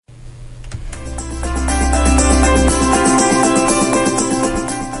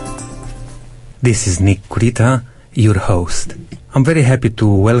This is Nick Kurita, your host. I'm very happy to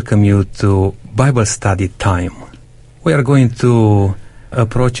welcome you to Bible Study Time. We are going to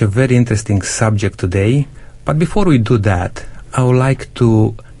approach a very interesting subject today, but before we do that, I would like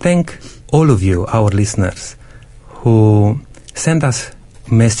to thank all of you, our listeners, who send us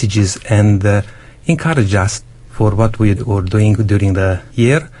messages and encourage us for what we were doing during the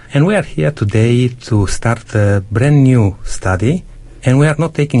year. And we are here today to start a brand new study, and we are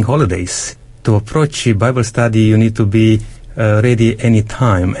not taking holidays. To approach Bible study, you need to be ready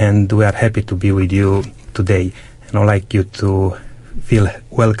anytime, and we are happy to be with you today. And I'd like you to feel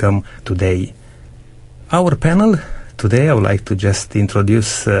welcome today. Our panel today, I would like to just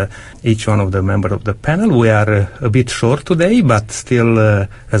introduce each one of the members of the panel. We are a bit short today, but still,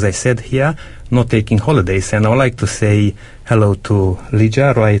 as I said here, not taking holidays. And I would like to say hello to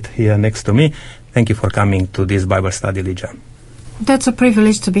Lydia right here next to me. Thank you for coming to this Bible study, Lydia. That's a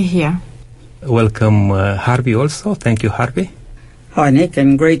privilege to be here. Welcome, Harvey, also. Thank you, Harvey. Hi, Nick,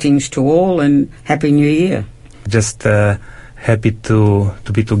 and greetings to all, and Happy New Year. Just happy to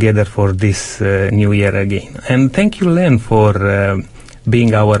be together for this new year again. And thank you, Len, for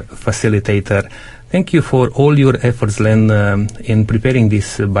being our facilitator. Thank you for all your efforts, Len, in preparing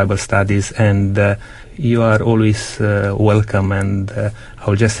these Bible studies. And you are always welcome. And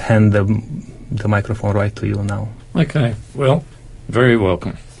I'll just hand the microphone right to you now. Okay, well, very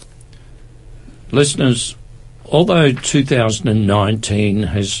welcome. Listeners, although 2019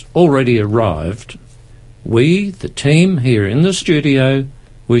 has already arrived, we, the team here in the studio,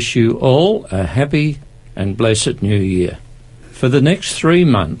 wish you all a happy and blessed new year. For the next 3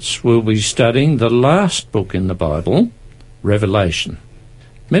 months, we'll be studying the last book in the Bible, Revelation.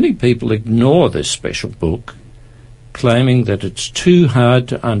 Many people ignore this special book, claiming that it's too hard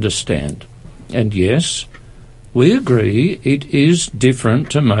to understand. And yes, we agree it is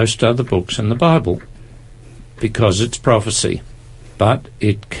different to most other books in the Bible because it's prophecy, but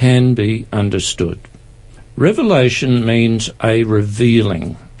it can be understood. Revelation means a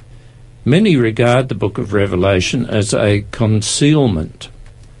revealing. Many regard the book of Revelation as a concealment.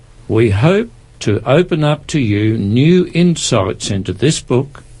 We hope to open up to you new insights into this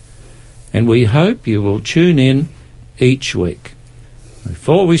book, and we hope you will tune in each week.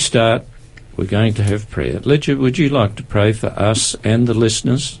 Before we start, we're going to have prayer. Lydia, would you like to pray for us and the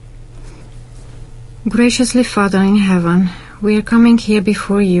listeners? Graciously Father in heaven, we are coming here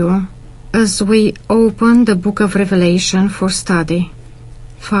before you as we open the book of Revelation for study.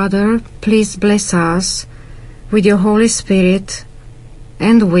 Father, please bless us with your Holy Spirit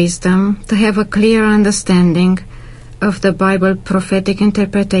and wisdom to have a clear understanding of the Bible prophetic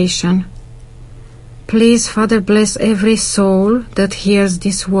interpretation. Please, Father, bless every soul that hears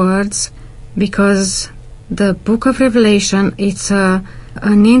these words, because the book of Revelation is an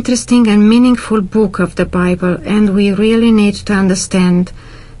interesting and meaningful book of the Bible, and we really need to understand,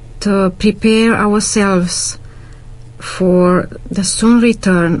 to prepare ourselves for the soon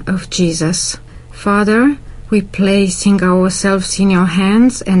return of Jesus. Father, we placing ourselves in your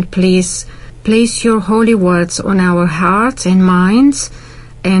hands, and please place your holy words on our hearts and minds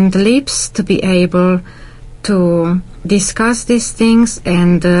and lips to be able to discuss these things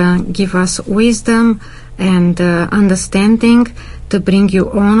and give us wisdom and understanding to bring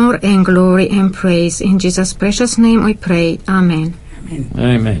you honor and glory and praise. In Jesus' precious name we pray. Amen. Amen.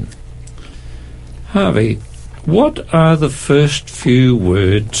 Amen. Harvey, what are the first few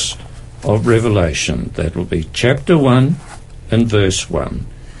words of Revelation? That will be chapter 1 and verse 1.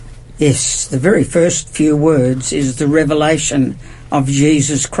 Yes, the very first few words is the revelation of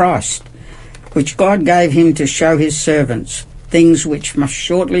Jesus Christ, which God gave him to show his servants things which must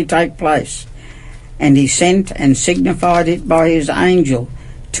shortly take place. And he sent and signified it by his angel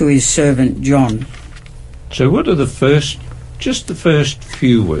to his servant John. So what are the first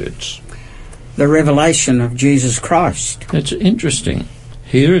few words? The revelation of Jesus Christ. That's interesting.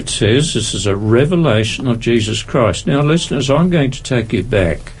 Here it says this is a revelation of Jesus Christ. Now, listeners, I'm going to take you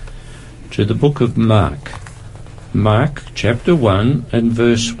back to the book of Mark. Mark chapter 1 and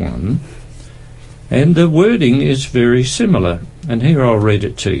verse 1. And the wording is very similar. And here I'll read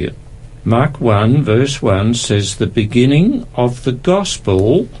it to you. Mark 1 verse 1 says, the beginning of the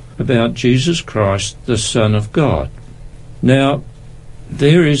gospel about Jesus Christ, the Son of God. Now,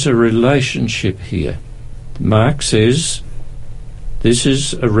 there is a relationship here. Mark says this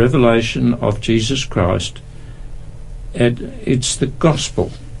is a revelation of Jesus Christ, and it's the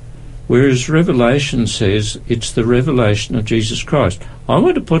gospel, whereas Revelation says it's the revelation of Jesus Christ. I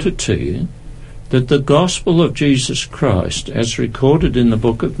want to put it to you that the gospel of Jesus Christ, as recorded in the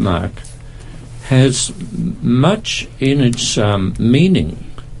book of Mark, has much in its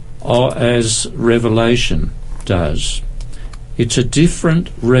meaning as Revelation does. It's a different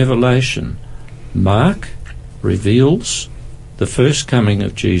revelation. Mark reveals the first coming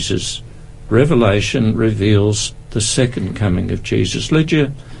of Jesus. Revelation reveals the second coming of Jesus.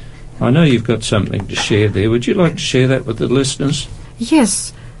 Lydia, I know you've got something to share there. Would you like to share that with the listeners?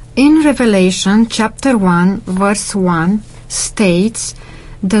 Yes. In Revelation chapter 1, verse 1 states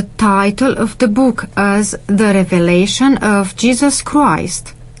the title of the book as The Revelation of Jesus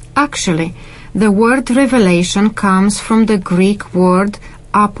Christ. Actually, the word revelation comes from the Greek word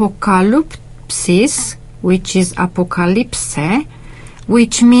apokalypsis, which is apocalypse,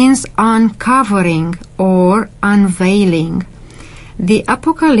 which means uncovering or unveiling. The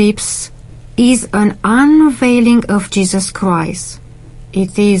apocalypse is an unveiling of Jesus Christ.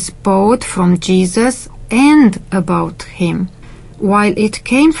 It is both from Jesus and about him. While it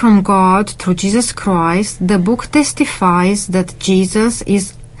came from God through Jesus Christ, the book testifies that Jesus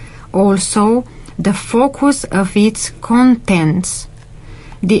is also the focus of its contents.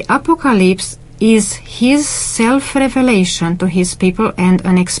 The Apocalypse is his self-revelation to his people and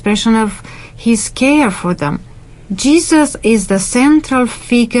an expression of his care for them. Jesus is the central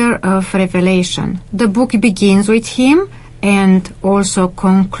figure of Revelation. The book begins with him and also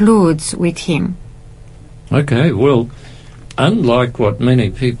concludes with him. Okay, well, unlike what many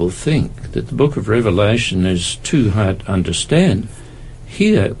people think, that the book of Revelation is too hard to understand,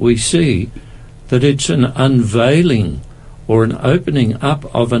 here we see that it's an unveiling or an opening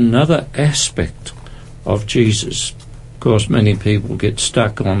up of another aspect of Jesus. Of course, many people get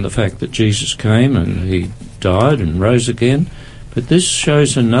stuck on the fact that Jesus came and he died and rose again, but this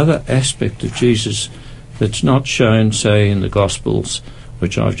shows another aspect of Jesus that's not shown, say, in the Gospels,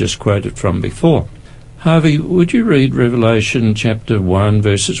 which I've just quoted from before. Harvey, would you read Revelation chapter 1,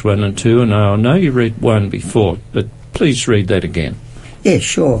 verses 1 and 2? And I know you read 1 before, but please read that again. Yeah,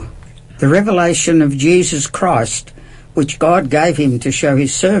 sure. The revelation of Jesus Christ, which God gave him to show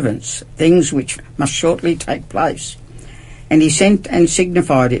his servants things which must shortly take place. And he sent and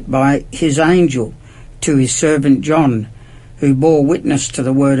signified it by his angel to his servant John, who bore witness to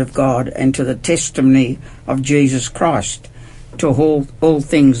the word of God and to the testimony of Jesus Christ, to all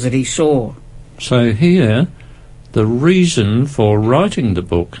things that he saw. So here, the reason for writing the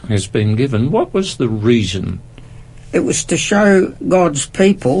book has been given. What was the reason? It was to show God's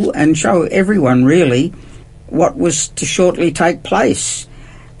people and show everyone really what was to shortly take place.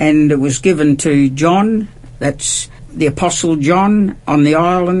 And it was given to John, that's the Apostle John, on the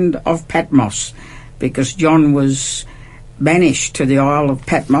island of Patmos, because John was banished to the Isle of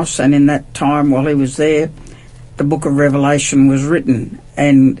Patmos, and in that time while he was there, the book of Revelation was written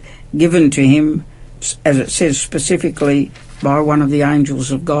and given to him, as it says specifically, by one of the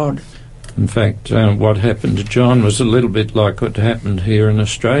angels of God. In fact, what happened to John was a little bit like what happened here in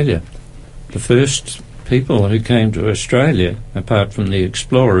Australia. The first people who came to Australia, apart from the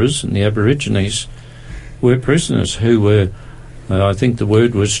explorers and the Aborigines, were prisoners who were, I think the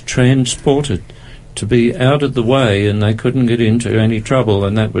word was, transported to be out of the way, and they couldn't get into any trouble,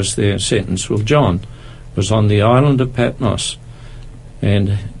 and that was their sentence. Well, John was on the island of Patmos,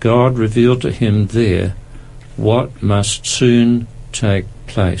 and God revealed to him there what must soon take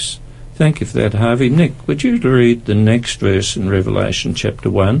place. Thank you for that, Harvey. Nick, would you read the next verse in Revelation chapter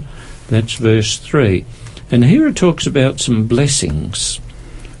 1? That's verse 3. And here it talks about some blessings.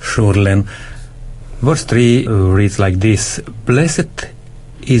 Sure, Len. Verse 3 reads like this: Blessed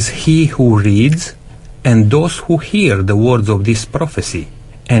is he who reads, and those who hear the words of this prophecy,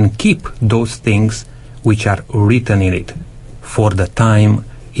 and keep those things which are written in it, for the time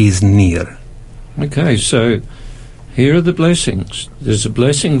is near. Okay, so here are the blessings. There's a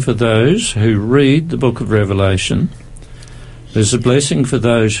blessing for those who read the book of Revelation. There's a blessing for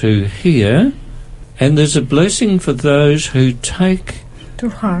those who hear, and there's a blessing for those who take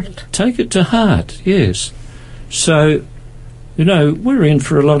it to heart, yes. So, you know, we're in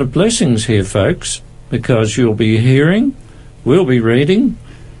for a lot of blessings here, folks, because you'll be hearing, we'll be reading,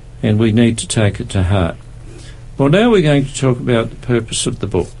 and we need to take it to heart. Well, now we're going to talk about the purpose of the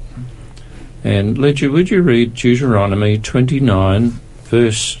book. And Lydia, would you read Deuteronomy 29,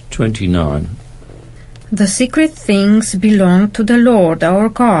 verse 29? The secret things belong to the Lord our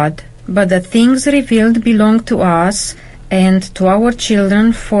God, but the things revealed belong to us and to our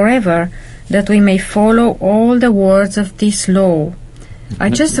children forever, that we may follow all the words of this law. I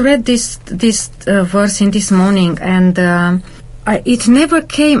just read this verse in this morning, and it never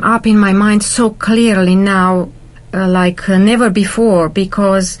came up in my mind so clearly now, like never before,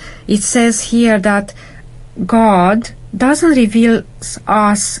 because it says here that God doesn't reveal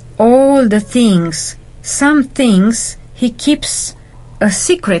us all the things. Some things he keeps a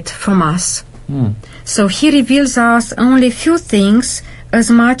secret from us. So he reveals us only few things, as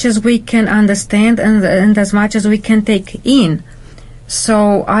much as we can understand and as much as we can take in.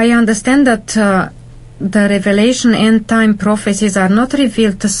 So I understand that the revelation end time prophecies are not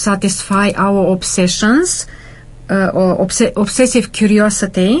revealed to satisfy our obsessions or obsessive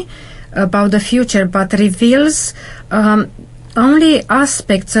curiosity about the future, but reveals only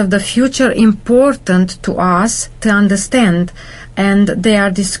aspects of the future important to us to understand, and they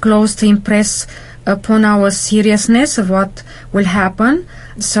are disclosed to impress upon our seriousness of what will happen,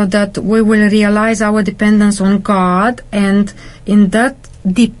 so that we will realize our dependence on God, and in that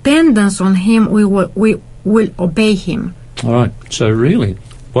dependence on Him we will obey Him. All right, so really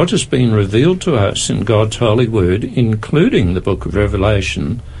what has been revealed to us in God's holy word, including the book of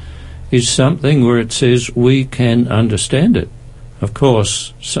Revelation, is something where it says we can understand it. Of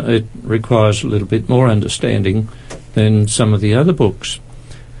course, it requires a little bit more understanding than some of the other books.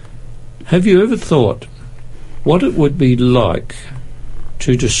 Have you ever thought what it would be like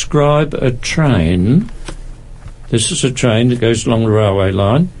to describe a train, this is a train that goes along the railway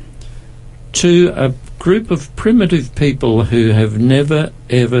line, to a group of primitive people who have never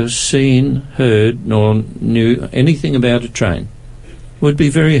ever seen, heard, nor knew anything about a train? It would be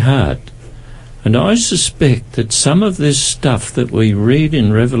very hard. And I suspect that some of this stuff that we read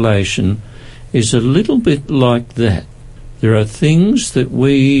in Revelation is a little bit like that. There are things that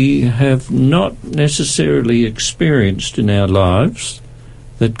we have not necessarily experienced in our lives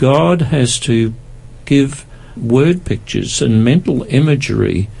that God has to give word pictures and mental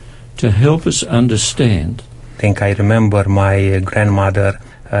imagery to help us understand. I think I remember my grandmother,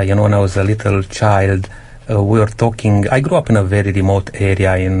 when I was a little child, we were talking. I grew up in a very remote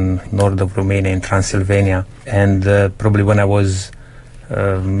area in north of Romania, in Transylvania, and probably when I was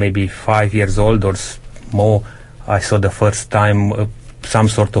maybe 5 years old or more, I saw the first time some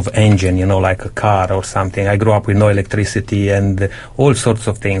sort of engine, like a car or something. I grew up with no electricity and all sorts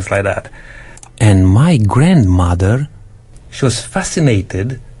of things like that. And my grandmother, she was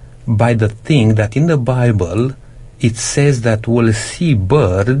fascinated by the thing that in the Bible it says that we'll see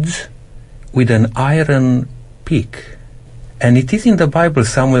birds with an iron beak. And it is in the Bible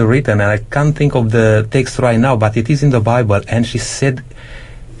somewhere written, and I can't think of the text right now, but it is in the Bible. And she said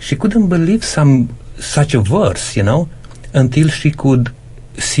she couldn't believe such a verse, until she could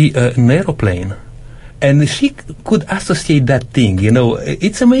see an aeroplane. And she could associate that thing,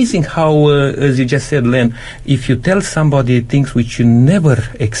 It's amazing how, as you just said, Len, if you tell somebody things which you never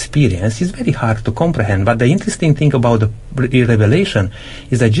experience, it's very hard to comprehend. But the interesting thing about the Revelation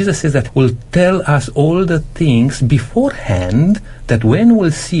is that Jesus says that will tell us all the things beforehand, that when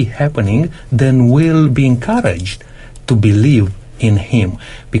we'll see happening, then we'll be encouraged to believe in Him.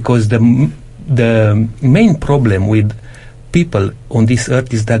 Because the main problem with people on this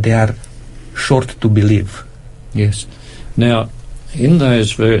earth is that they are short to believe. Yes. Now, in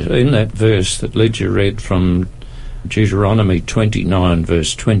that verse that Lydia read from Deuteronomy 29,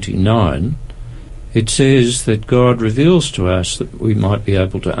 verse 29, it says that God reveals to us that we might be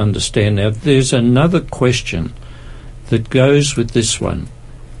able to understand. Now, there's another question that goes with this one.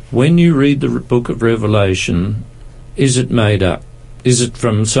 When you read the book of Revelation, is it made up? Is it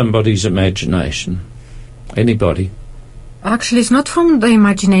from somebody's imagination? Anybody? Actually, it's not from the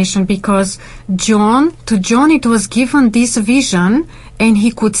imagination, because to John it was given this vision, and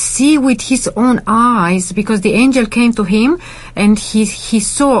he could see with his own eyes, because the angel came to him and he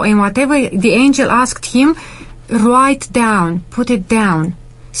saw, and whatever the angel asked him, write down, put it down.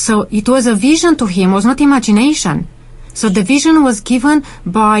 So it was a vision to him, it was not imagination. So the vision was given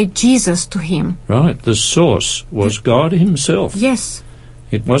by Jesus to him. Right, the source was God Himself. Yes.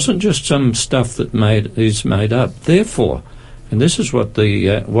 It wasn't just some stuff that is made up. Therefore, and this is what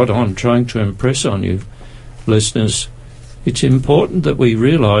I'm trying to impress on you, listeners, it's important that we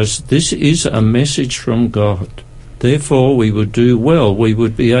realize this is a message from God. Therefore, we would do well. We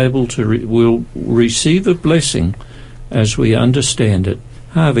would be able to we'll receive a blessing as we understand it.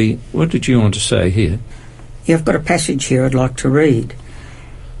 Harvey, what did you want to say here? Yeah, I've got a passage here I'd like to read.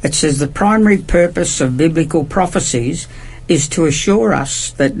 It says, the primary purpose of biblical prophecies is to assure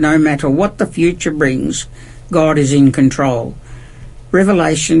us that no matter what the future brings, God is in control.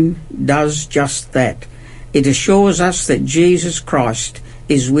 Revelation does just that. It assures us that Jesus Christ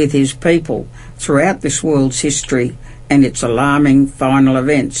is with His people throughout this world's history and its alarming final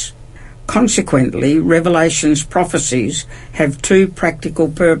events. Consequently, Revelation's prophecies have two practical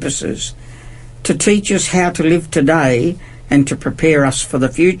purposes: to teach us how to live today and to prepare us for the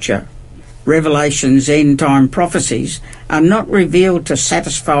future. Revelation's end-time prophecies are not revealed to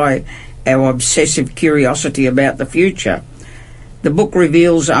satisfy our obsessive curiosity about the future. The book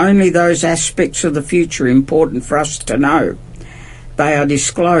reveals only those aspects of the future important for us to know. They are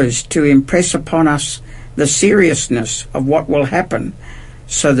disclosed to impress upon us the seriousness of what will happen,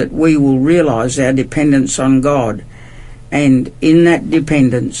 so that we will realise our dependence on God, and in that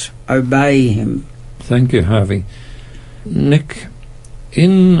dependence obey Him. Thank you, Harvey. Nick,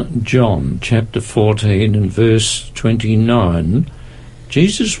 in John chapter 14 and verse 29,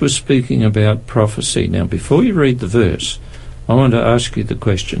 Jesus was speaking about prophecy. Now, before you read the verse, I want to ask you the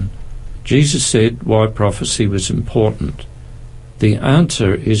question. Jesus said why prophecy was important. The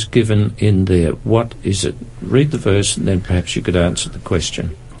answer is given in there. What is it? Read the verse and then perhaps you could answer the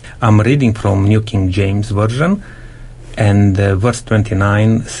question. I'm reading from New King James Version, and verse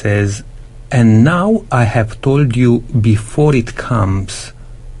 29 says, "And now I have told you before it comes,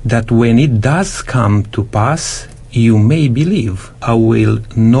 that when it does come to pass, you may believe. I will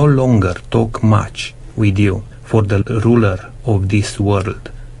no longer talk much with you, for the ruler of this world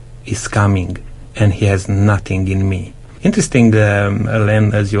is coming, and he has nothing in me." Interesting,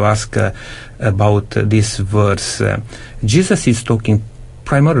 Len, as you ask about this verse, Jesus is talking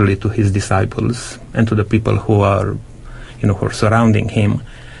primarily to his disciples and to the people who are, who are surrounding him,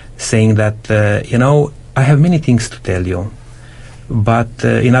 saying that, I have many things to tell you, but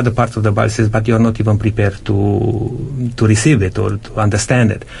in other parts of the Bible it says, but you are not even prepared to receive it or to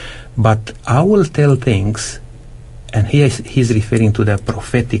understand it. But I will tell things, and he's referring to the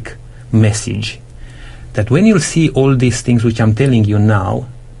prophetic message, that when you'll see all these things which I'm telling you now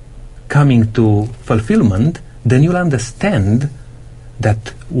coming to fulfillment, then you'll understand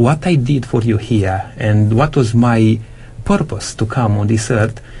that what I did for you here and what was my purpose to come on this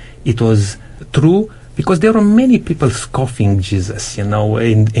earth, it was true, because there were many people scoffing Jesus,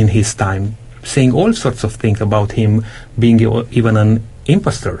 in his time, saying all sorts of things about him being even an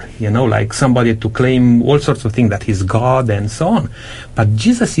impostor, like somebody to claim all sorts of things, that he's God and so on. But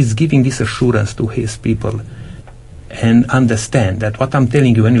Jesus is giving this assurance to his people, and understand that what I'm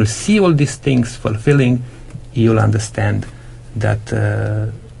telling you, when you'll see all these things fulfilling, you'll understand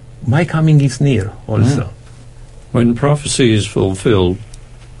that my coming is near also. When prophecy is fulfilled,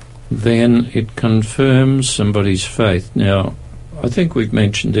 then it confirms somebody's faith. Now, I think we've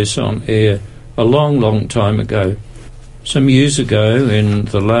mentioned this on air a long, long time ago. Some years ago, in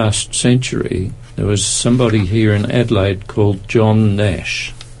the last century, there was somebody here in Adelaide called John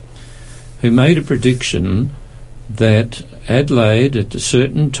Nash, who made a prediction that Adelaide at a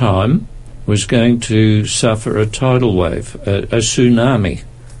certain time was going to suffer a tidal wave, a tsunami.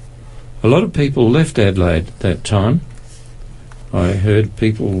 A lot of people left Adelaide at that time. I heard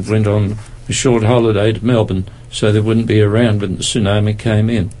people went on a short holiday to Melbourne so they wouldn't be around when the tsunami came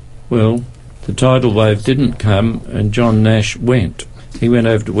in. Well, the tidal wave didn't come, and John Nash went. He went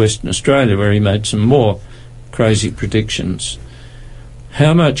over to Western Australia, where he made some more crazy predictions.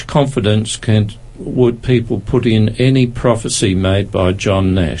 How much confidence would people put in any prophecy made by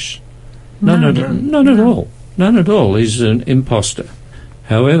John Nash? None at all. None at all. He's an imposter.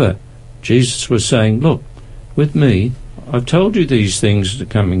 However, Jesus was saying, look, with me, I've told you these things that are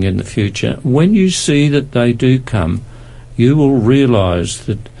coming in the future. When you see that they do come, you will realise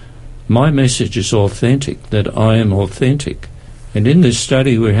that my message is authentic, that I am authentic. And in this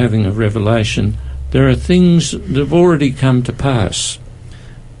study we're having of Revelation, there are things that have already come to pass,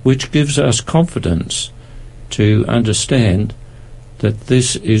 which gives us confidence to understand that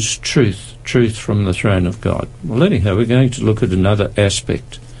this is truth from the throne of God. Well, anyhow, we're going to look at another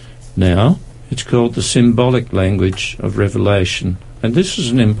aspect now. It's called the symbolic language of Revelation. And this is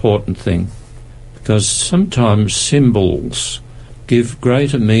an important thing, because sometimes symbols give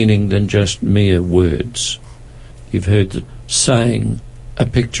greater meaning than just mere words. You've heard the saying, a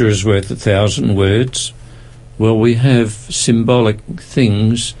picture is worth 1,000 words. Well, we have symbolic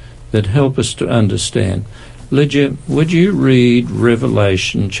things that help us to understand. Lydia, would you read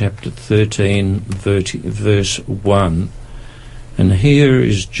Revelation chapter 13, verse 1? And here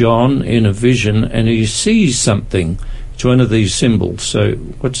is John in a vision, and he sees something. It's one of these symbols. So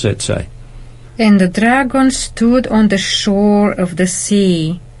what's that say? And the dragon stood on the shore of the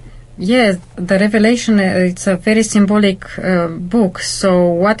sea. Yes, the Revelation, it's a very symbolic book. So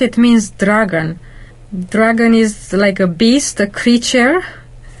what it means, dragon? Dragon is like a beast, a creature.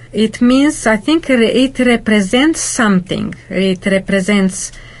 It means, I think it represents something. It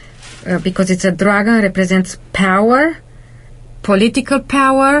represents, because it's a dragon, represents power, political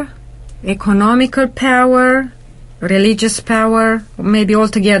power, economical power, religious power, maybe all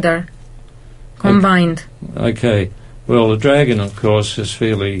together, combined. Okay. Well, the dragon, of course, is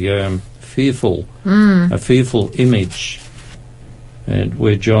fairly fearful, a fearful image. And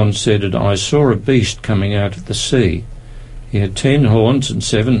where John said it, I saw a beast coming out of the sea. He had 10 horns and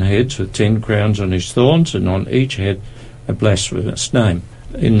 7 heads with 10 crowns on his thorns, and on each head a blasphemous name.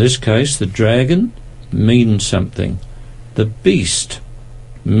 In this case, the dragon means something. The beast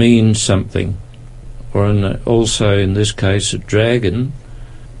means something. Or also in this case, a dragon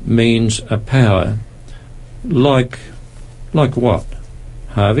means a power. Like what?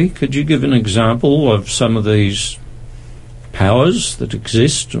 Harvey, could you give an example of some of these powers that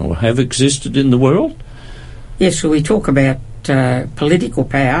exist or have existed in the world? Yes, well, we talk about political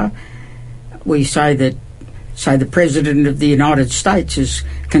power. We say that, the President of the United States is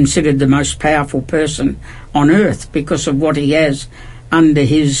considered the most powerful person on earth because of what he has under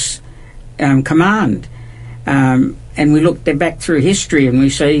his command. And we look back through history and we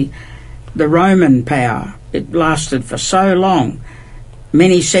see the Roman power. It lasted for so long,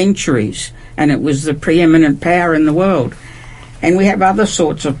 many centuries, and it was the preeminent power in the world. And we have other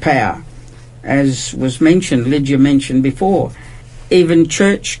sorts of power, as was mentioned, Lydia mentioned before. Even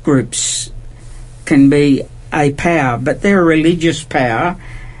church groups can be a power, but they're a religious power,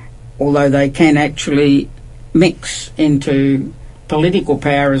 although they can actually mix into political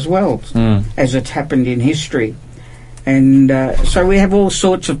power as well, as it's happened in history. And so we have all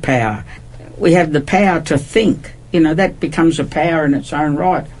sorts of power. We have the power to think. That becomes a power in its own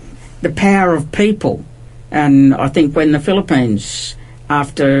right. The power of people. And I think when the Philippines,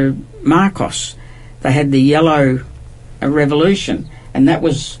 after Marcos, they had the Yellow Revolution, and that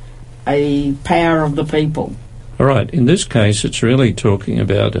was a power of the people. All right, in this case it's really talking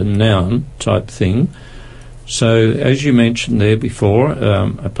about a noun type thing. So as you mentioned there before,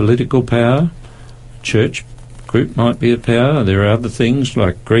 a political power, a church group might be a power. There are other things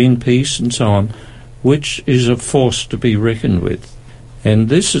like Greenpeace and so on, which is a force to be reckoned with. And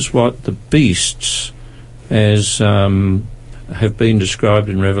this is what the beasts, as have been described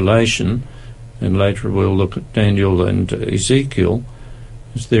in Revelation, and later we'll look at Daniel and Ezekiel,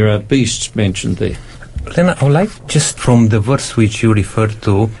 as there are beasts mentioned there. Len, I would like, just from the verse which you referred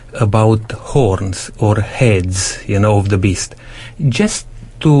to about horns or heads, of the beast, just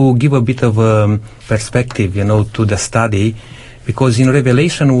to give a bit of a perspective, to the study, because in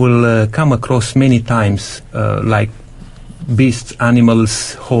Revelation we'll come across many times like beasts,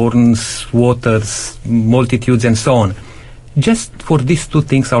 animals, horns, waters, multitudes, and so on. Just for these two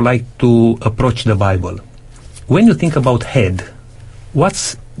things, I would like to approach the Bible. When you think about head,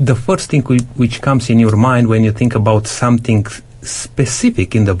 what's the first thing which comes in your mind when you think about something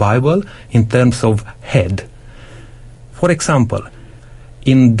specific in the Bible in terms of head? For example,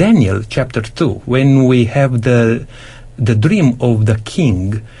 in Daniel chapter 2, when we have the dream of the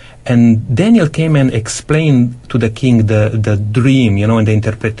king, and Daniel came and explained to the king the dream, and the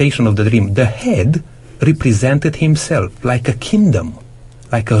interpretation of the dream, the head represented himself like a kingdom,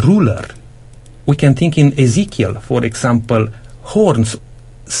 like a ruler. We can think in Ezekiel, for example, horns,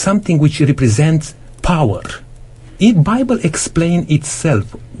 something which represents power. The Bible explains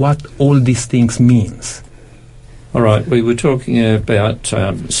itself what all these things means. All right, we were talking about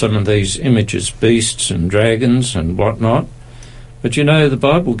some of these images, beasts and dragons and whatnot, but the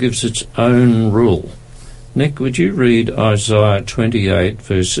Bible gives its own rule. Nick, would you read Isaiah 28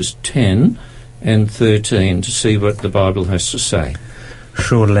 verses 10 and 13 to see what the Bible has to say?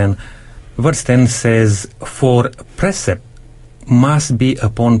 Sure, Len. Verse 10 says, "For precept must be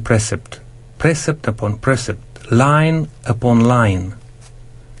upon precept, precept upon precept, line upon line,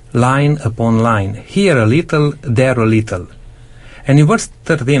 line upon line, here a little, there a little." And in verse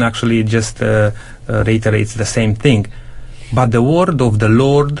 13 actually just reiterates the same thing. "But the word of the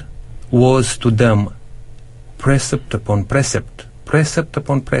Lord was to them precept upon precept, precept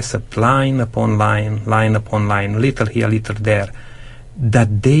upon precept, line upon line, line upon line, little here, little there,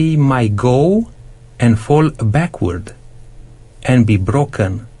 that they might go and fall backward and be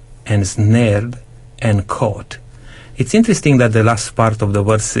broken and snared and caught." It's interesting that the last part of the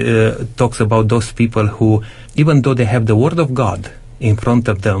verse talks about those people who, even though they have the Word of God in front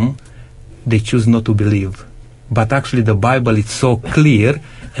of them, they choose not to believe. But actually the Bible is so clear,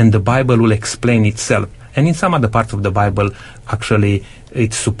 and the Bible will explain itself. And in some other parts of the Bible, actually,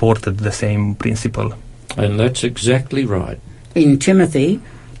 it supported the same principle. And that's exactly right. In Timothy,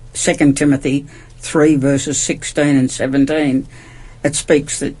 2 Timothy 3 verses 16 and 17, it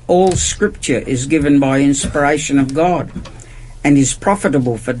speaks that all Scripture is given by inspiration of God and is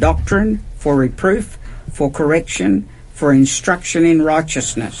profitable for doctrine, for reproof, for correction, for instruction in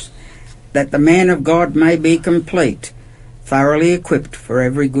righteousness, that the man of God may be complete, thoroughly equipped for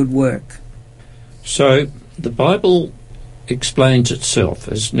every good work. So the Bible explains itself,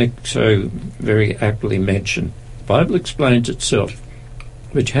 as Nick so very aptly mentioned. The Bible explains itself,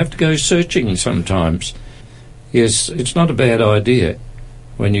 but you have to go searching sometimes. Yes, it's not a bad idea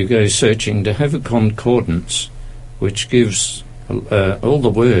when you go searching to have a concordance which gives all the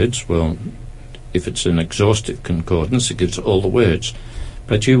words. Well, if it's an exhaustive concordance, it gives all the words.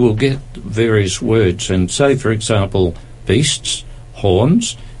 But you will get various words, and say, for example, beasts,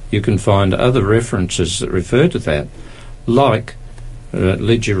 horns, you can find other references that refer to that, like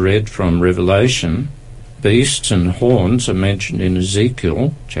Lydia read from Revelation. Beasts and horns are mentioned in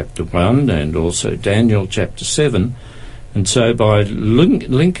Ezekiel chapter 1 and also Daniel chapter 7, and so by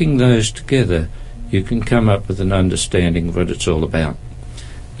linking those together you can come up with an understanding of what it's all about.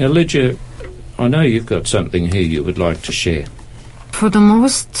 Now, Lydia, I know you've got something here you would like to share. For the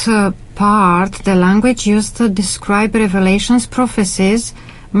most part, the language used to describe Revelation's prophecies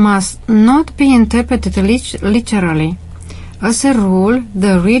must not be interpreted literally. As a rule,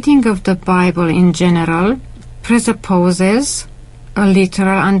 the reading of the Bible in general presupposes a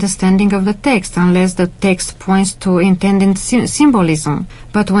literal understanding of the text, unless the text points to intended symbolism.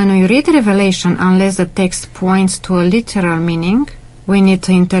 But when we read Revelation, unless the text points to a literal meaning, we need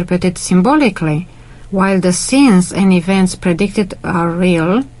to interpret it symbolically. While the scenes and events predicted are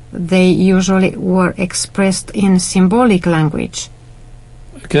real, they usually were expressed in symbolic language.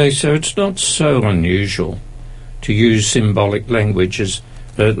 Okay, so it's not so unusual to use symbolic language.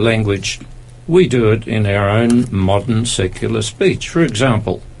 We do it in our own modern secular speech. For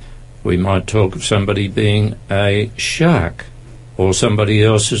example, we might talk of somebody being a shark, or somebody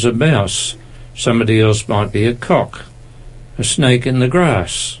else is a mouse. Somebody else might be a cock, a snake in the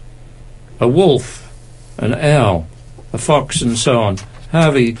grass, a wolf, an owl, a fox, and so on.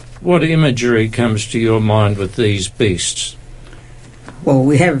 Harvey, what imagery comes to your mind with these beasts? Well,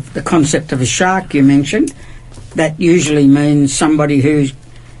 we have the concept of a shark you mentioned. That usually means somebody who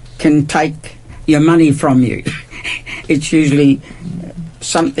can take your money from you. It's usually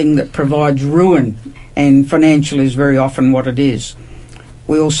something that provides ruin, and financial is very often what it is.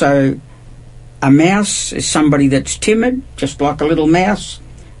 We also, a mouse is somebody that's timid, just like a little mouse,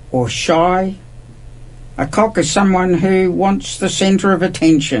 or shy. A cock is someone who wants the centre of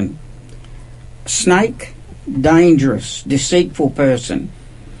attention. A snake, dangerous, deceitful person.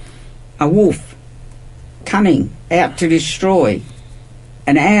 A wolf, cunning, out to destroy.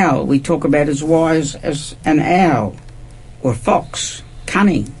 An owl, we talk about as wise as an owl. Or fox,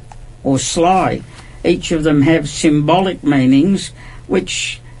 cunning, or sly. Each of them have symbolic meanings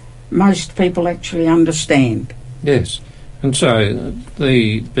which most people actually understand. Yes, and so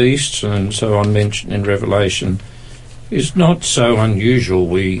the beasts and so on mentioned in Revelation is not so unusual.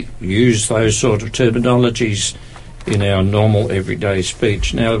 We use those sort of terminologies in our normal everyday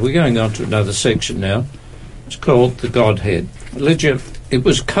speech. Now, we're going on to another section now. It's called the Godhead. Lydia, it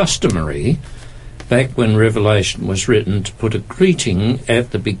was customary back when Revelation was written to put a greeting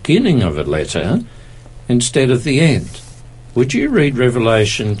at the beginning of a letter instead of the end. Would you read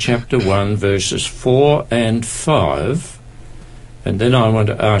Revelation chapter 1 verses 4 and 5, and then I want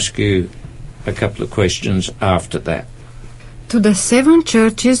to ask you a couple of questions after that. To the 7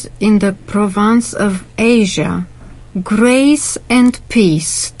 churches in the province of Asia, grace and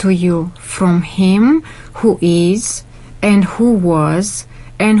peace to you from him who is, and who was,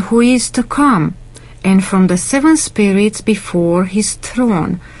 and who is to come, and from the 7 spirits before his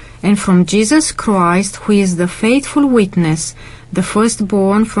throne, and from Jesus Christ, who is the faithful witness, the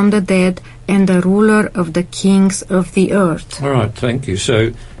firstborn from the dead, and the ruler of the kings of the earth. All right, thank you.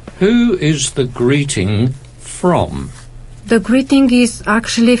 So, who is the greeting from? The greeting is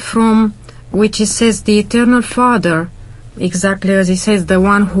actually from, which it says, the Eternal Father, exactly as it says, the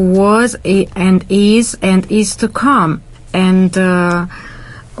one who was and is to come. And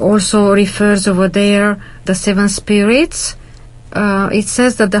also refers over there the 7 spirits. It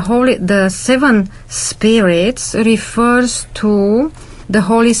says that the 7 spirits refers to the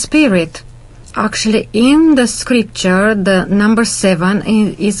Holy Spirit. Actually, in the scripture, the number 7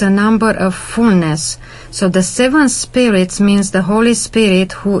 is a number of fullness. So the 7 spirits means the Holy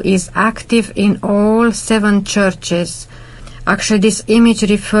Spirit who is active in all 7 churches. Actually, this image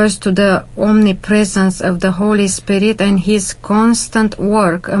refers to the omnipresence of the Holy Spirit and his constant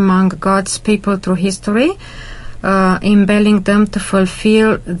work among God's people through history, impelling them to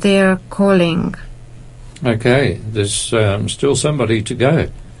fulfill their calling. Okay, there's still somebody to go.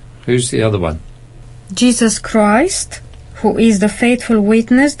 Who's the other one? Jesus Christ, who is the faithful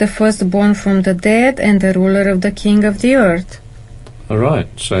witness, the firstborn from the dead, and the ruler of the king of the earth. All right,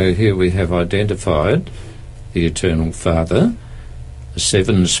 so here we have identified the Eternal Father, the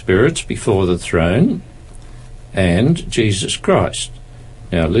 7 spirits before the throne, and Jesus Christ.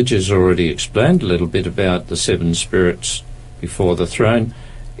 Now, Lydia's already explained a little bit about the 7 spirits before the throne.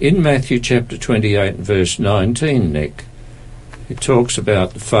 in Matthew chapter 28 and verse 19, Nick, it talks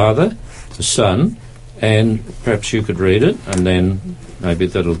about the Father, the Son, and perhaps you could read it, and then maybe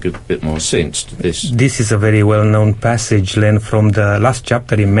that'll give a bit more sense to this. This is a very well-known passage, Len, from the last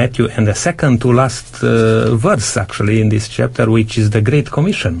chapter in Matthew, and the second to last verse, actually, in this chapter, which is the Great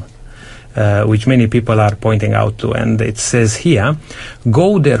Commission, which many people are pointing out to. And it says here,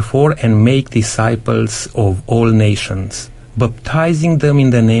 "Go therefore and make disciples of all nations, baptizing them in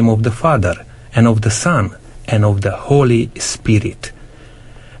the name of the Father, and of the Son, and of the Holy Spirit."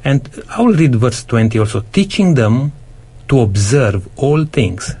 And I will read verse 20 also, "Teaching them to observe all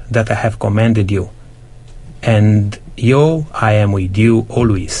things that I have commanded you. And I am with you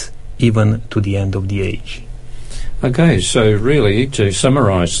always, even to the end of the age." Okay, so really, to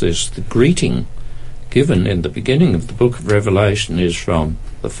summarize this, the greeting given in the beginning of the book of Revelation is from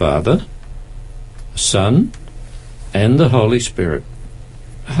the Father, the Son, and the Holy Spirit.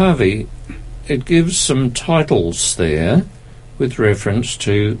 Harvey, it gives some titles there with reference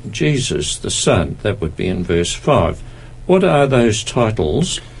to Jesus, the Son. That would be in verse 5. What are those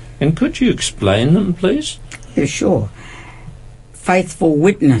titles, and could you explain them, please? Yeah, sure. Faithful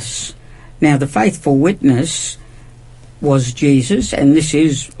witness. Now, the faithful witness was Jesus, and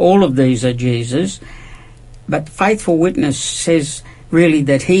all of these are Jesus, but faithful witness says really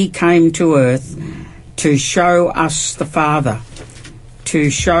that he came to earth to show us the Father,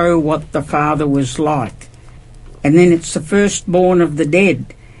 to show what the Father was like. And then it's the firstborn of the dead.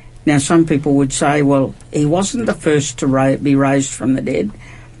 Now, some people would say, well, he wasn't the first to be raised from the dead,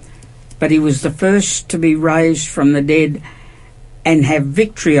 but he was the first to be raised from the dead and have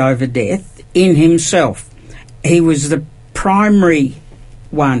victory over death in himself. He was the primary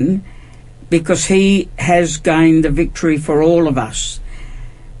one because he has gained the victory for all of us.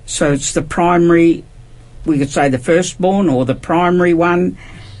 So it's the primary, we could say the firstborn, or the primary one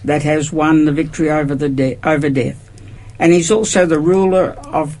that has won the victory over death. And he's also the ruler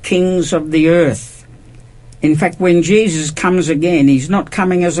of kings of the earth. In fact, when Jesus comes again, he's not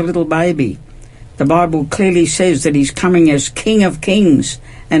coming as a little baby. The Bible clearly says that he's coming as King of kings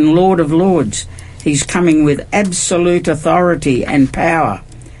and Lord of lords. He's coming with absolute authority and power.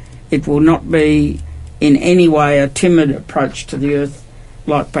 It will not be in any way a timid approach to the earth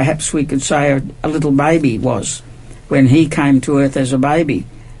like perhaps we could say a little baby was when he came to earth as a baby.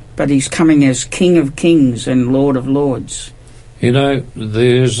 But he's coming as King of kings and Lord of lords. You know,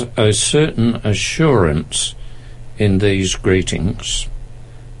 there's a certain assurance in these greetings.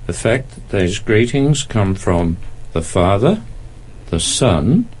 The fact that these greetings come from the Father, the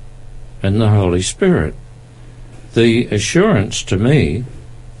Son, and the Holy Spirit. The assurance to me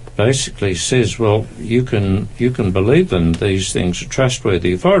basically says, well, you can believe them, these things are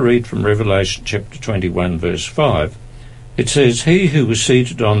trustworthy. If I read from Revelation chapter 21 verse 5, it says, "He who was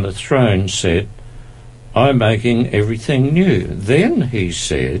seated on the throne said, I'm making everything new. Then he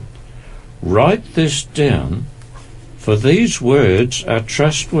said, write this down, for these words are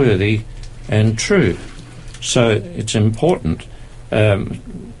trustworthy and true." So it's important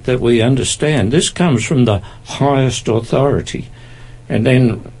that we understand this comes from the highest authority. And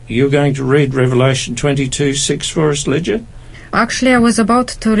then you're going to read Revelation 22:6 for us, Lydia? Actually, I was about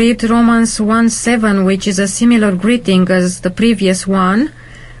to read Romans 1:7, which is a similar greeting as the previous one,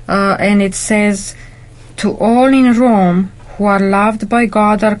 and it says, "To all in Rome who are loved by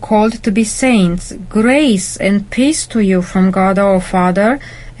God, are called to be saints, grace and peace to you from God our Father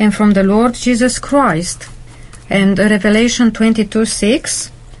and from the Lord Jesus Christ." And Revelation 22:6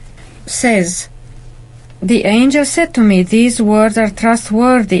 says, "The angel said to me, these words are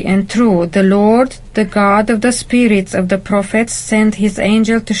trustworthy and true. The Lord, the God of the spirits of the prophets, sent his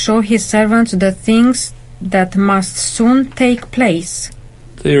angel to show his servants the things that must soon take place."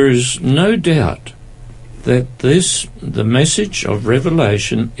 There is no doubt that the message of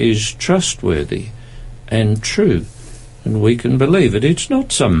Revelation is trustworthy and true, and we can believe it. It's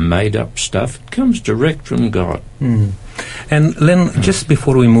not some made-up stuff. It comes direct from God. And Len, just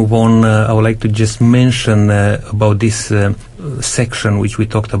before we move on, I would like to just mention about this section which we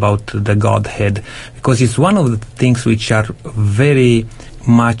talked about, the Godhead, because it's one of the things which are very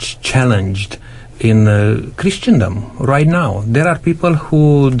much challenged in Christendom right now. There are people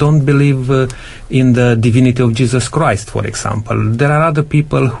who don't believe in the divinity of Jesus Christ, for example. There are other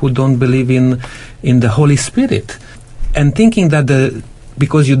people who don't believe in the Holy Spirit, and thinking that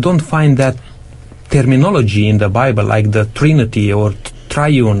because you don't find that terminology in the Bible, like the Trinity or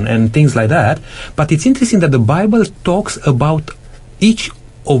Triune and things like that. But it's interesting that the Bible talks about each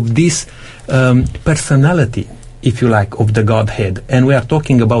of these personality if you like, of the Godhead. And we are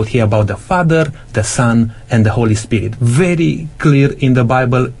talking about here about the Father, the Son, and the Holy Spirit. Very clear in the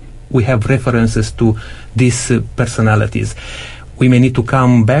Bible, we have references to these personalities. We may need to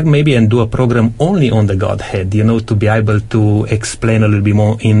come back maybe and do a program only on the Godhead, to be able to explain a little bit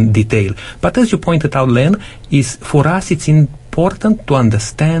more in detail. But as you pointed out, Len, for us it's important to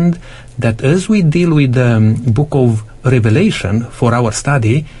understand that as we deal with the book of Revelation for our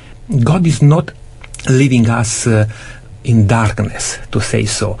study, God is not leaving us in darkness, to say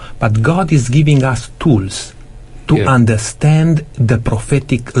so, but God is giving us tools to understand the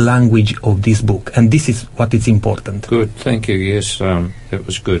prophetic language of this book, and this is what is important. Good, thank you. Yes, that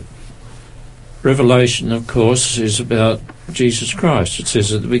was good. Revelation, of course, is about Jesus Christ. It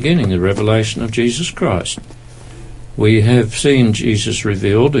says at the beginning, the revelation of Jesus Christ. We have seen Jesus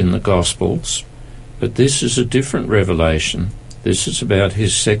revealed in the Gospels, but this is a different revelation. This is about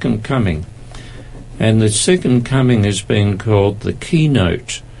his second coming. And the second coming has been called the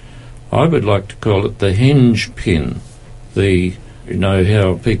keynote. I would like to call it the hinge pin. You know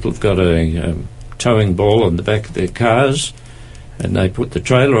how people have got a towing ball on the back of their cars and they put the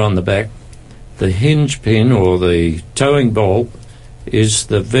trailer on the back. The hinge pin or the towing ball is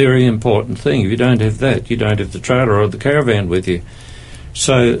the very important thing. If you don't have that, you don't have the trailer or the caravan with you.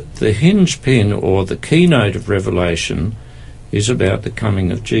 So the hinge pin or the keynote of Revelation is about the coming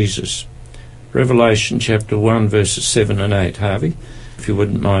of Jesus. Revelation chapter 1 verses 7 and 8, Harvey. If you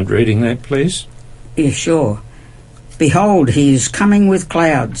wouldn't mind reading that, please. Yeah, sure. Behold, he is coming with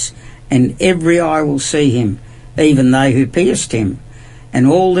clouds, and every eye will see him, even they who pierced him. And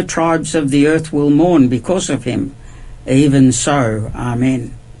all the tribes of the earth will mourn because of him. Even so,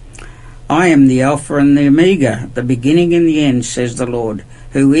 Amen. I am the Alpha and the Omega, the beginning and the end, says the Lord,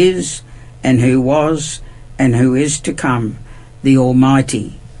 who is, and who was, and who is to come, the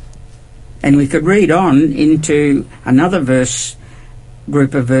Almighty. And we could read on into another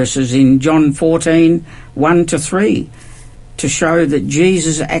group of verses in John 14, 1-3, to show that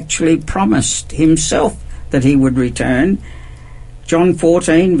Jesus actually promised himself that he would return. John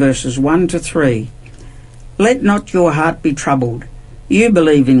 14, verses 1-3. Let not your heart be troubled. You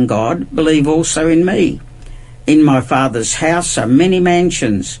believe in God, believe also in me. In my Father's house are many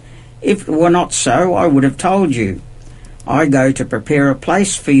mansions. If it were not so, I would have told you. I go to prepare a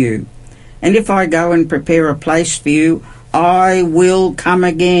place for you. And if I go and prepare a place for you, I will come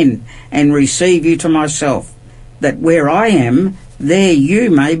again and receive you to myself, that where I am, there you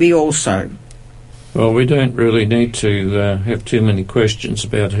may be also. Well, we don't really need to have too many questions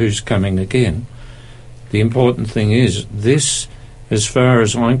about who's coming again. The important thing is, this, as far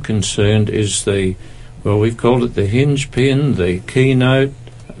as I'm concerned, is we've called it the hinge pin, the keynote,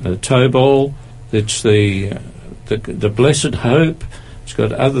 the toe ball. It's the blessed hope. It's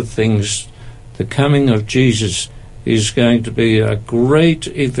got other things. The coming of Jesus is going to be a great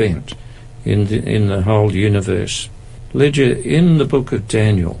event in the whole universe. Lydia, in the book of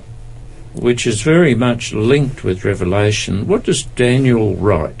Daniel, which is very much linked with Revelation, what does Daniel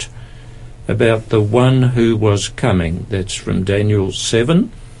write about the one who was coming? That's from Daniel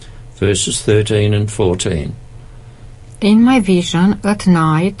 7, verses 13 and 14. In my vision at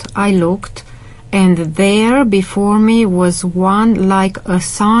night I looked, and there before me was one like a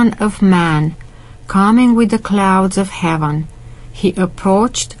son of man, coming with the clouds of heaven. He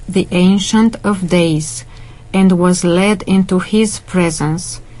approached the Ancient of Days, and was led into his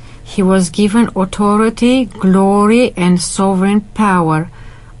presence. He was given authority, glory, and sovereign power.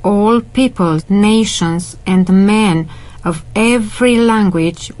 All peoples, nations, and men of every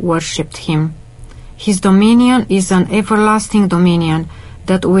language worshipped him. His dominion is an everlasting dominion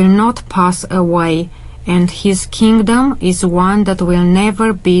that will not pass away, and his kingdom is one that will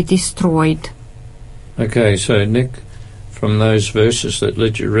never be destroyed. Okay, so Nick, from those verses that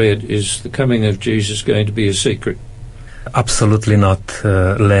Lydia read, is the coming of Jesus going to be a secret? Absolutely not,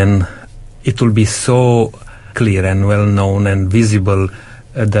 Len. It will be so clear and well known and visible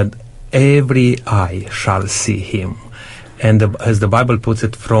that every eye shall see him. And as the Bible puts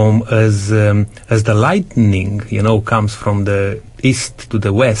it, as the lightning, comes from the east to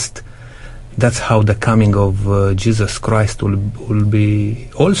the west, that's how the coming of Jesus Christ will be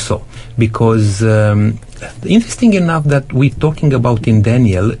also. Because interesting enough that we're talking about in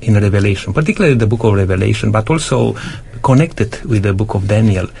Daniel, in Revelation, particularly the book of Revelation, but also connected with the book of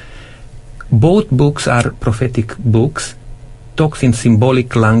Daniel. Both books are prophetic books, talks in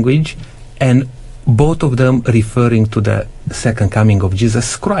symbolic language, and both of them referring to the second coming of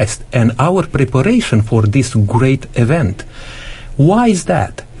Jesus Christ and our preparation for this great event. Why is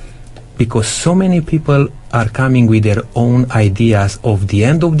that? Because so many people are coming with their own ideas of the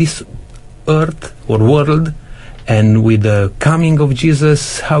end of this earth or world, and with the coming of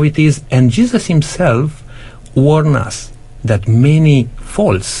Jesus, how it is. And Jesus himself warned us that many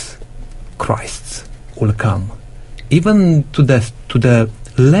false Christs will come, even to the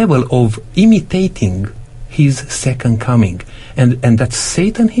level of imitating his second coming. And that's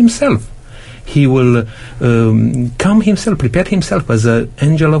Satan himself. He will come himself, prepare himself as an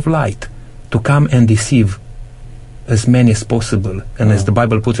angel of light to come and deceive as many as possible. And as the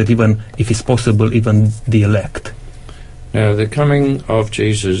Bible puts it, even if it's possible, even the elect. Now, the coming of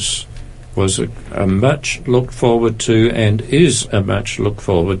Jesus was a much looked forward to and is a much looked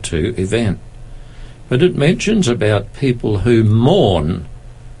forward to event. But it mentions about people who mourn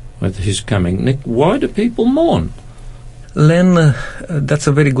with his coming. Nick, why do people mourn? Len, that's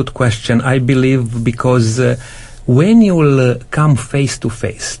a very good question. I believe because when you will come face to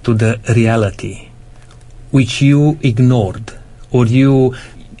face to the reality which you ignored, or you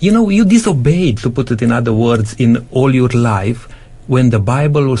disobeyed, to put it in other words, in all your life, when the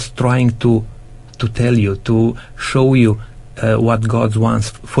Bible was trying to tell you, to show you what God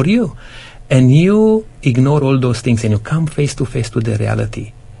wants for you, and you ignore all those things and you come face to face to the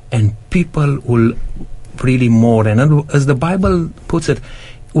reality, and people will really mourn, and as the Bible puts it,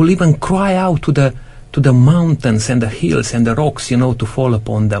 will even cry out to the mountains and the hills and the rocks, to fall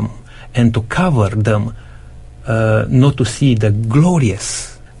upon them and to cover them, not to see the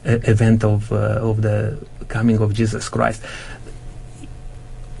glorious event of the coming of Jesus Christ.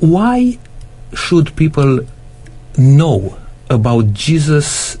 Why should people know about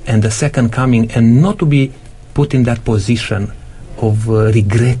Jesus and the second coming and not to be put in that position of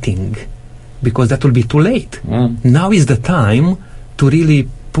regretting? Because that will be too late. Now is the time to really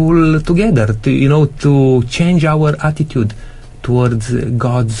pull together, to change our attitude towards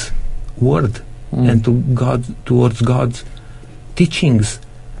God's word and towards God's teachings,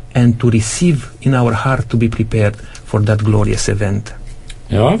 and to receive in our heart, to be prepared for that glorious event.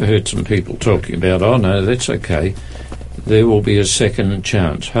 Now, I've heard some people talking about, oh no, that's okay, there will be a second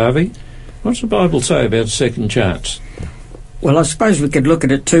chance. Harvey, what's the Bible say about second chance? Well, I suppose we could look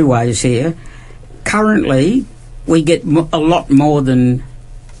at it two ways here. Currently, we get a lot more than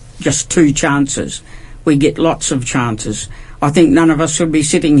just two chances. We get lots of chances. I think none of us would be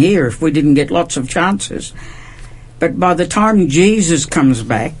sitting here if we didn't get lots of chances. But by the time Jesus comes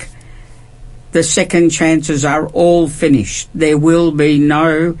back, the second chances are all finished. There will be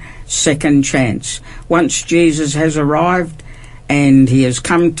no second chance. Once Jesus has arrived and he has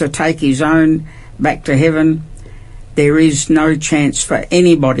come to take his own back to heaven, there is no chance for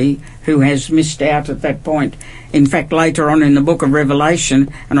anybody who has missed out at that point. In fact, later on in the book of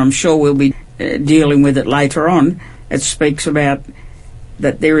Revelation, and I'm sure we'll be dealing with it later on, it speaks about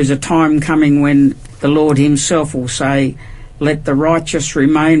that there is a time coming when the Lord himself will say, let the righteous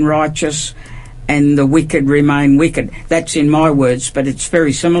remain righteous and the wicked remain wicked. That's in my words, but it's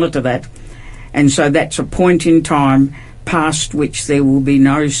very similar to that. And so that's a point in time past which there will be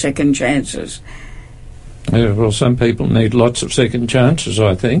no second chances. Yeah, well, some people need lots of second chances,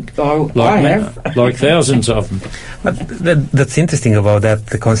 I think. I have. Like thousands of them. But that's interesting about that,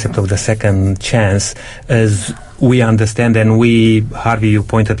 the concept of the second chance, as we understand, and Harvey, you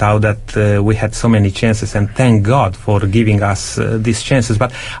pointed out that we had so many chances, and thank God for giving us these chances.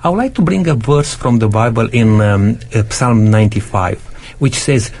 But I would like to bring a verse from the Bible in Psalm 95, which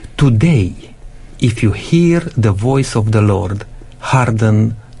says, today, if you hear the voice of the Lord,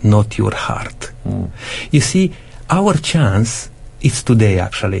 harden not your heart. You see, our chance is today,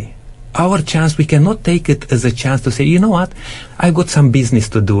 actually. Our chance, we cannot take it as a chance to say, you know what, I've got some business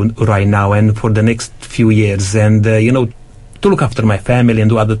to do right now and for the next few years, and, to look after my family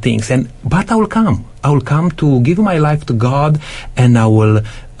and do other things. But I will come. I will come to give my life to God, and I will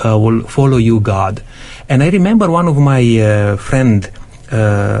follow you, God. And I remember one of my friend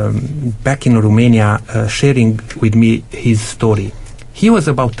back in Romania sharing with me his story. He was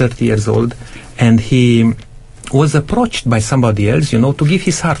about 30 years old, and he was approached by somebody else, to give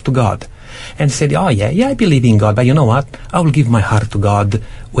his heart to God. And said, oh yeah, I believe in God, but you know what? I will give my heart to God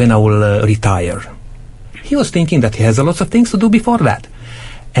when I will retire. He was thinking that he has a lot of things to do before that.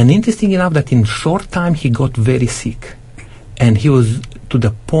 And interesting enough that in short time he got very sick. And he was to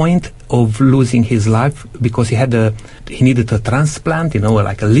the point of losing his life because he needed a transplant,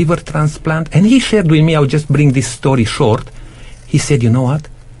 like a liver transplant. And he shared with me, I'll just bring this story short. He said, you know what?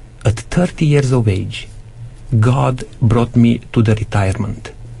 At 30 years of age, God brought me to the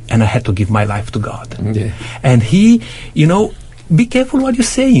retirement, and I had to give my life to God. Yeah. And he, be careful what you're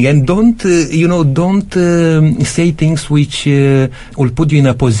saying, and don't say things which will put you in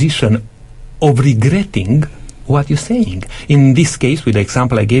a position of regretting what you're saying. In this case, with the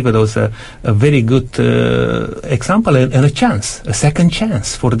example I gave, it was a very good example and a chance, a second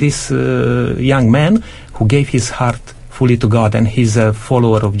chance for this young man who gave his heart fully to God, and he's a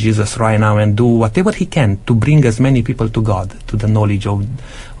follower of Jesus right now and do whatever he can to bring as many people to God, to the knowledge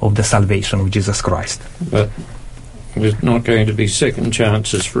of the salvation of Jesus Christ. But there's not going to be second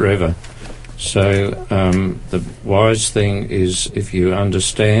chances forever. So the wise thing is, if you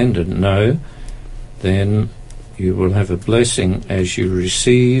understand and know, then you will have a blessing as you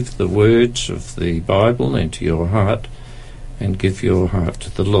receive the words of the Bible into your heart and give your heart to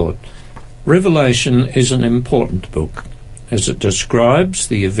the Lord. Revelation is an important book, as it describes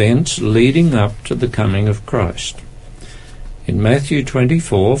the events leading up to the coming of Christ. In Matthew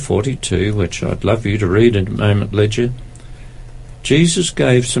 24:42, which I'd love you to read in a moment, Ledger, Jesus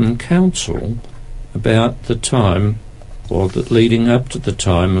gave some counsel about the time, or leading up to the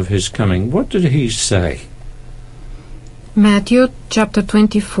time of his coming. What did he say? Matthew chapter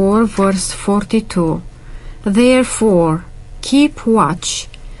 24, verse 42. Therefore, keep watch,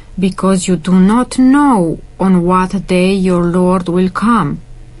 because you do not know on what day your Lord will come.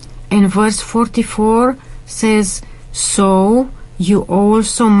 And verse 44 says, so you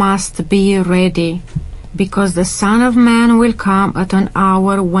also must be ready, because the Son of Man will come at an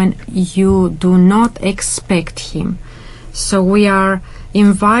hour when you do not expect him. So we are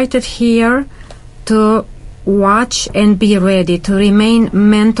invited here to watch and be ready, to remain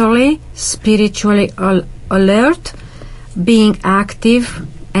mentally, spiritually alert, being active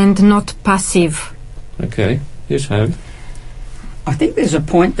and not passive. Okay, yes, Harvey. I think there's a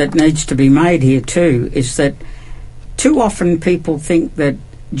point that needs to be made here too, is that too often people think that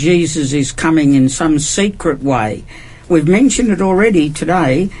Jesus is coming in some secret way. We've mentioned it already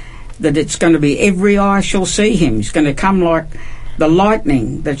today, that it's going to be every eye shall see him. He's going to come like the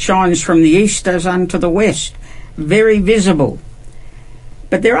lightning that shines from the east as unto the west, very visible.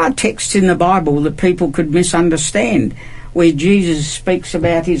 But there are texts in the Bible that people could misunderstand, where Jesus speaks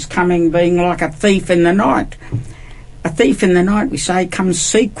about his coming being like a thief in the night. A thief in the night, we say, comes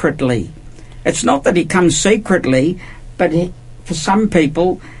secretly. It's not that he comes secretly, but for some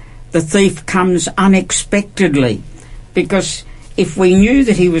people, the thief comes unexpectedly, because if we knew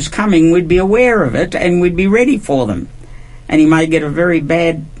that he was coming, we'd be aware of it and we'd be ready for them. And he may get a very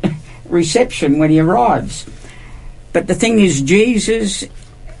bad reception when he arrives. But the thing is, Jesus,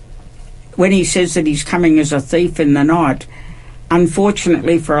 when he says that he's coming as a thief in the night,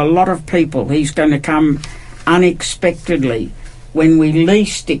 unfortunately for a lot of people, he's going to come unexpectedly, when we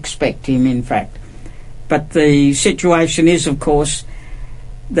least expect him, in fact. But the situation is, of course,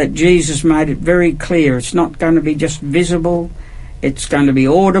 that Jesus made it very clear. It's not going to be just visible, it's going to be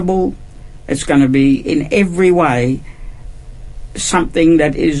audible, it's going to be in every way something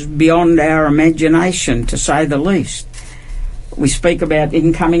that is beyond our imagination, to say the least. We speak about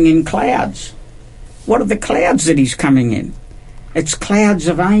him coming in clouds. What are the clouds that he's coming in? It's clouds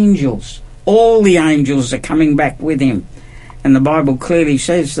of angels. All the angels are coming back with him. And the Bible clearly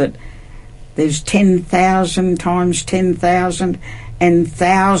says that there's 10,000 times 10,000 and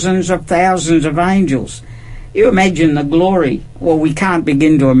thousands of angels. You imagine the glory. Well, we can't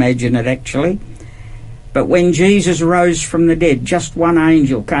begin to imagine it, actually. But when Jesus rose from the dead, just one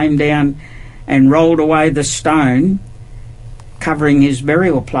angel came down and rolled away the stone covering his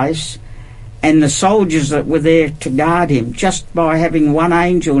burial place, and the soldiers that were there to guard him, just by having one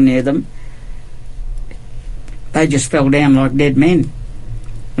angel near them, they just fell down like dead men.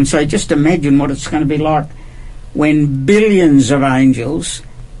 And so just imagine what it's going to be like when billions of angels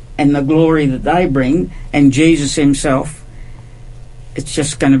and the glory that they bring, and Jesus himself, it's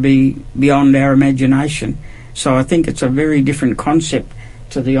just going to be beyond our imagination. So I think it's a very different concept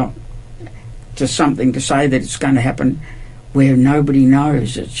to something to say that it's going to happen where nobody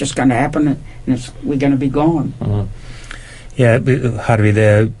knows. It's just going to happen, and we're going to be gone. Yeah,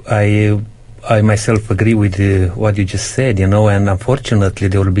 Harvey, I myself agree with what you just said, and unfortunately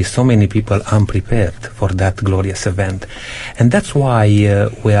there will be so many people unprepared for that glorious event. And that's why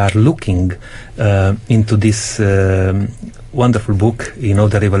we are looking into this wonderful book,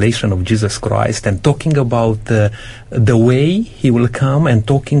 the Revelation of Jesus Christ, and talking about the way he will come, and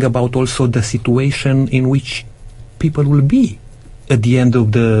talking about also the situation in which people will be at the end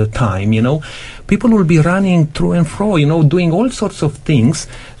of the time. People will be running through and fro, doing all sorts of things,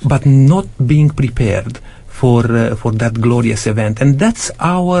 but not being prepared for that glorious event. And that's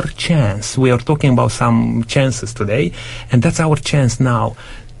our chance. We are talking about some chances today, and that's our chance now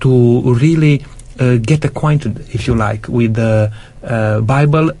to really get acquainted, if you like, with the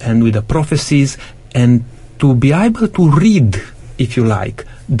Bible and with the prophecies, and to be able to read, if you like,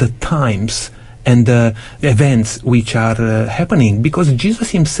 the times and the events which are happening, because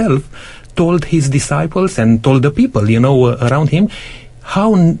Jesus himself told his disciples and told the people, around him,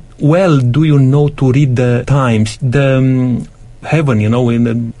 how well do you know to read the times, the heaven, in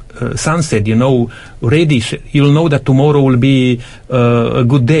the sunset, reddish, you'll know that tomorrow will be a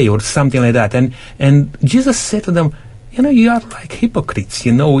good day or something like that. And Jesus said to them, you are like hypocrites,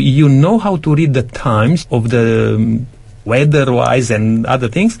 you know how to read the times of the weather-wise and other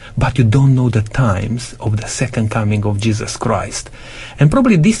things, but you don't know the times of the second coming of Jesus Christ. And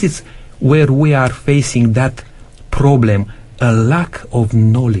probably this is where we are facing that problem, a lack of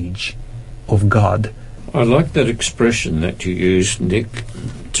knowledge of God. I like that expression that you used, Nick,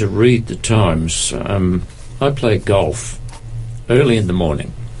 to read the times. I play golf early in the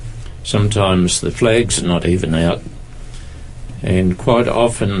morning. Sometimes the flags are not even out, and quite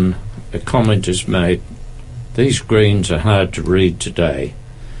often a comment is made, these greens are hard to read today.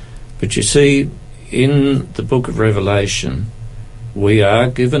 But you see, in the book of Revelation, we are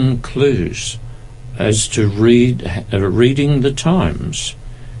given clues as to reading the times,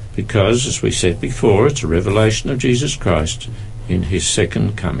 because, as we said before, it's a revelation of Jesus Christ in his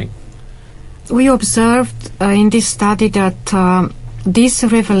second coming. We observed in this study that this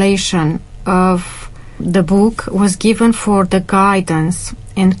revelation of the book was given for the guidance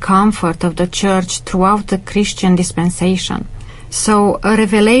and comfort of the church throughout the Christian dispensation. So a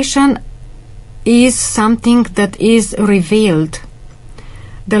revelation is something that is revealed.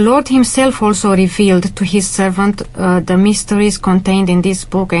 The Lord himself also revealed to his servant the mysteries contained in this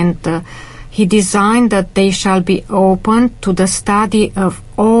book, and he designed that they shall be open to the study of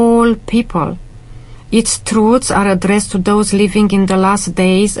all people. Its truths are addressed to those living in the last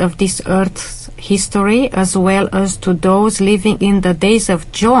days of this earth's history, as well as to those living in the days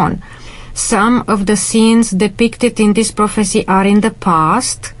of John. Some of the scenes depicted in this prophecy are in the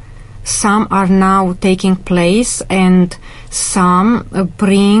past, some are now taking place, and some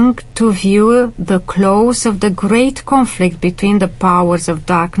bring to view the close of the great conflict between the powers of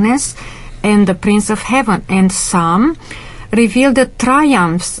darkness and the Prince of Heaven, and some reveal the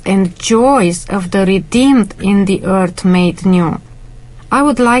triumphs and joys of the redeemed in the earth made new. I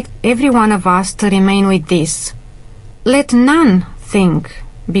would like every one of us to remain with this. Let none think,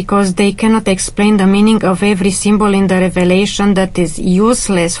 because they cannot explain the meaning of every symbol in the revelation, that is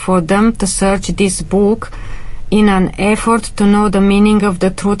useless for them to search this book in an effort to know the meaning of the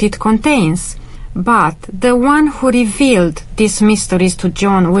truth it contains. But the one who revealed these mysteries to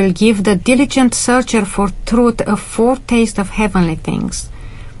John will give the diligent searcher for truth a foretaste of heavenly things.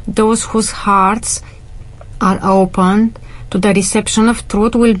 Those whose hearts are opened to the reception of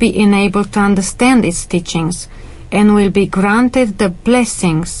truth will be enabled to understand its teachings, and will be granted the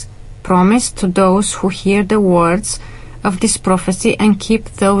blessings promised to those who hear the words of this prophecy and keep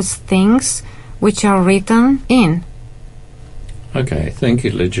those things which are written in. Okay, thank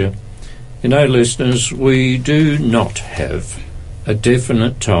you, Lydia. Listeners, we do not have a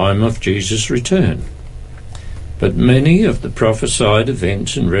definite time of Jesus' return, but many of the prophesied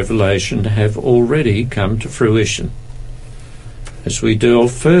events in Revelation have already come to fruition. As we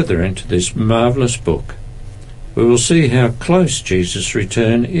delve further into this marvellous book, we will see how close Jesus'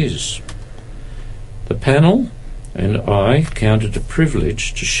 return is. The panel and I count it a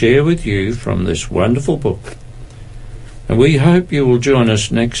privilege to share with you from this wonderful book, and we hope you will join us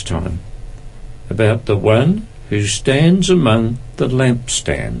next time about the one who stands among the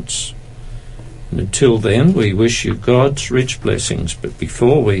lampstands. And until then, we wish you God's rich blessings. But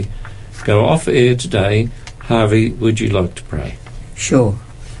before we go off air today, Harvey, would you like to pray? Sure.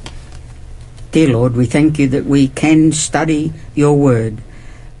 Dear Lord, we thank you that we can study your word.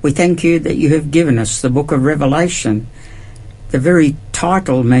 We thank you that you have given us the book of Revelation. The very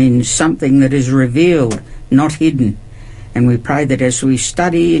title means something that is revealed, not hidden. And we pray that as we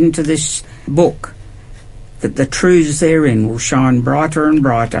study into this book, that the truths therein will shine brighter and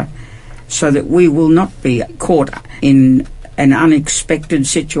brighter, so that we will not be caught in an unexpected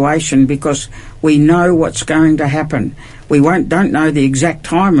situation, because we know what's going to happen. We don't know the exact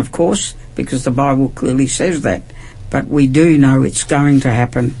time, of course, because the Bible clearly says that, but we do know it's going to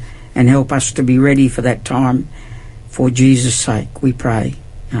happen, and help us to be ready for that time. For Jesus' sake, we pray.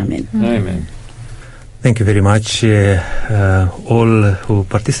 Amen. Amen. Thank you very much, all who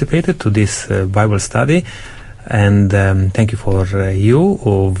participated to this Bible study, and thank you for you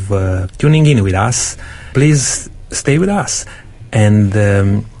of tuning in with us. Please stay with us,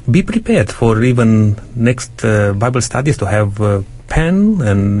 and be prepared for even next Bible studies to have a pen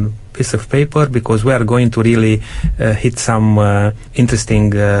and piece of paper, because we are going to really hit some interesting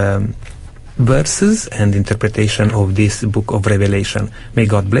verses and interpretation of this book of Revelation. May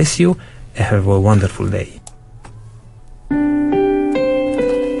God bless you, Have a wonderful day.